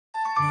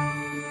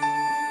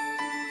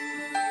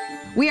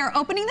We are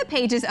opening the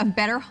pages of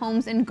Better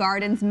Homes and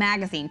Gardens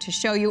magazine to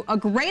show you a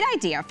great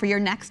idea for your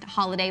next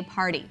holiday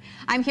party.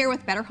 I'm here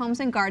with Better Homes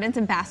and Gardens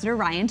Ambassador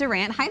Ryan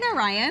Durant. Hi there,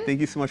 Ryan.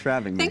 Thank you so much for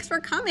having me. Thanks for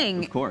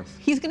coming. Of course.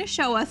 He's going to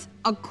show us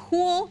a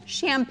cool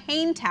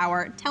champagne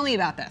tower. Tell me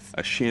about this.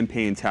 A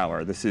champagne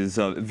tower. This is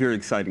very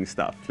exciting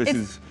stuff. This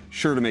is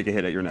sure to make a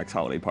hit at your next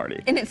holiday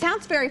party. And it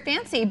sounds very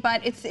fancy,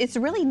 but it's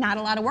really not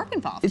a lot of work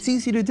involved. It's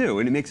easy to do,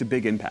 and it makes a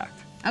big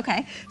impact.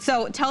 Okay,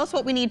 so tell us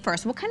what we need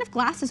first. What kind of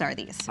glasses are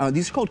these?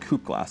 These are called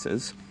coupe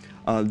glasses.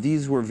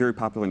 These were very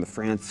popular in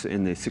France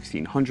in the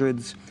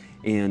 1600s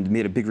and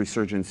made a big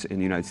resurgence in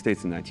the United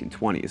States in the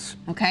 1920s.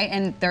 Okay,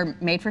 and they're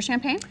made for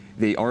champagne?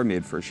 They are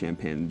made for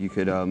champagne. You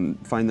could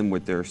find them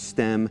with their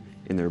stem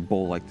and their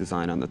bowl-like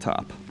design on the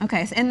top.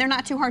 Okay, and they're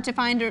not too hard to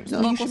find at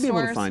local stores? You should be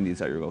able to find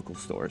these at your local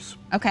stores.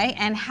 Okay,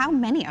 and how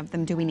many of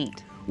them do we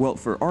need? Well,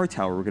 for our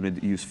tower, we're going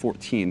to use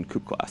 14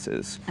 coupe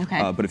glasses.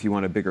 Okay. But if you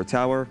want a bigger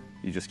tower,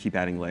 you just keep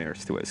adding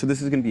layers to it. So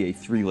this is going to be a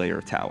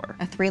 3-layer tower.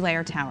 A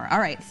 3-layer tower. All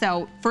right,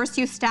 so first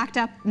you stacked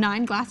up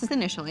 9 glasses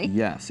initially.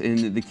 Yes,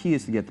 and the key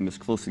is to get them as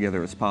close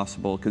together as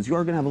possible because you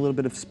are going to have a little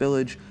bit of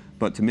spillage,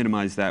 but to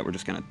minimize that, we're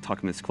just going to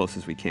tuck them as close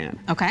as we can.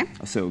 Okay.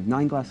 So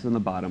 9 glasses on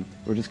the bottom.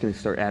 We're just going to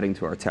start adding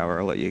to our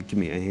tower. I'll let you give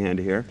me a hand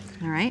here.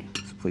 All right.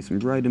 So place them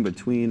right in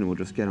between, and we'll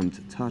just get them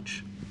to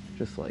touch,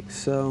 just like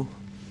so.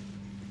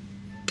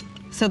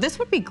 So this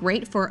would be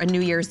great for a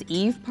New Year's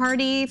Eve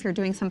party, if you're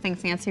doing something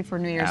fancy for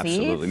New Year's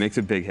Eve. Absolutely, makes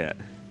a big hit.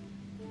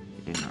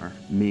 And our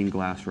main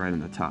glass right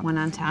on the top. One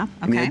on top,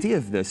 okay. And the idea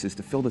of this is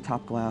to fill the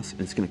top glass, and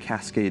it's going to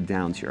cascade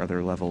down to your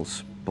other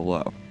levels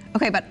below.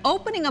 Okay, but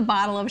opening a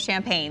bottle of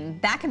champagne,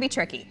 that can be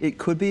tricky. It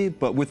could be,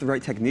 but with the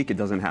right technique, it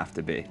doesn't have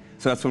to be.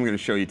 So that's what I'm going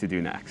to show you to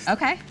do next.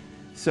 Okay.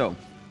 So,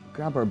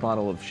 grab our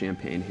bottle of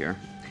champagne here,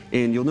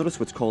 and you'll notice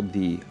what's called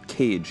the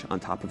cage on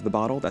top of the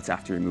bottle. That's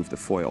after you remove the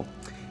foil.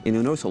 And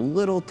you'll notice a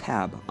little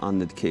tab on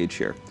the cage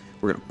here.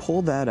 We're going to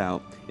pull that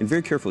out, and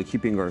very carefully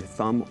keeping our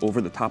thumb over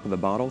the top of the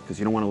bottle, because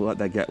you don't want to let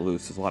that get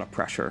loose. There's a lot of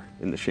pressure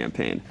in the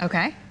champagne.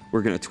 Okay.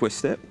 We're going to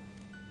twist it,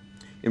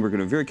 and we're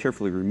going to very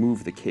carefully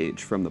remove the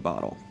cage from the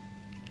bottle.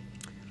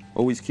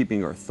 Always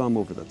keeping our thumb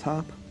over the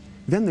top.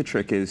 Then the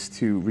trick is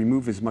to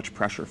remove as much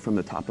pressure from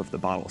the top of the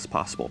bottle as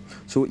possible.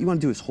 So what you want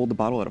to do is hold the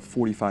bottle at a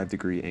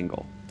 45-degree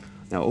angle.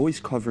 Now, always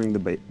covering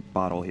the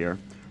bottle here,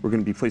 we're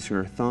going to be placing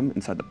our thumb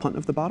inside the punt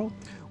of the bottle.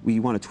 We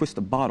want to twist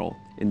the bottle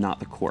and not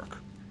the cork.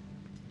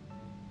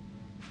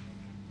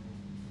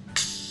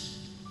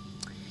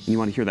 And you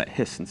want to hear that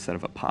hiss instead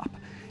of a pop.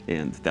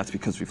 And that's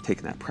because we've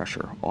taken that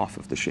pressure off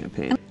of the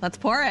champagne. Let's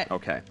pour it.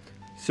 Okay.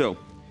 So, you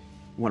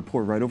want to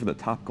pour right over the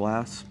top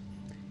glass.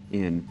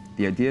 And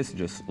the idea is to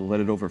just let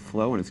it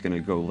overflow, and it's going to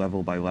go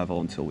level by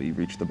level until we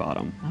reach the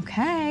bottom.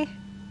 Okay.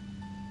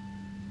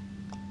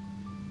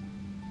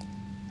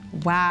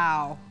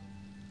 Wow.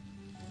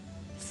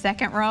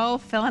 Second row,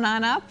 filling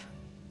on up.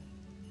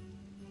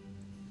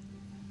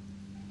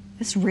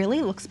 This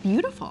really looks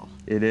beautiful.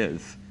 It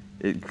is.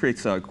 It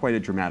creates quite a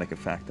dramatic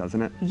effect,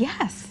 doesn't it?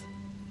 Yes.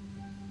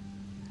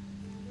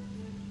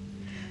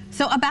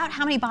 So about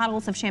how many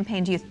bottles of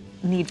champagne do you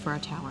need for a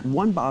tower?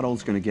 One bottle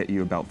is going to get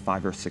you about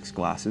 5 or 6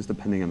 glasses,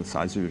 depending on the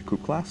size of your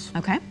coupe glass.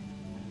 Okay.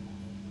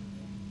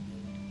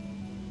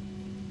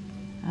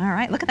 All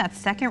right, look at that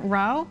second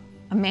row.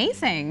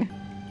 Amazing.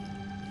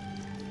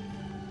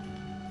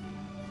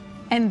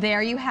 And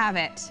there you have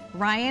it.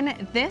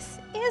 Ryan, this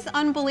is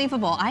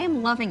unbelievable. I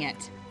am loving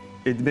it.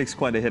 It makes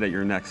quite a hit at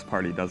your next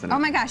party, doesn't it? Oh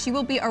my gosh, you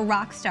will be a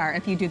rock star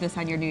if you do this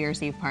on your New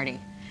Year's Eve party.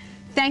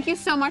 Thank you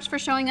so much for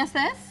showing us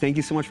this. Thank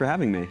you so much for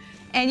having me.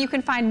 And you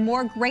can find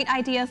more great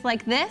ideas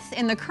like this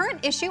in the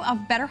current issue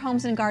of Better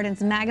Homes and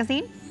Gardens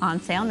magazine, on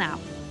sale now.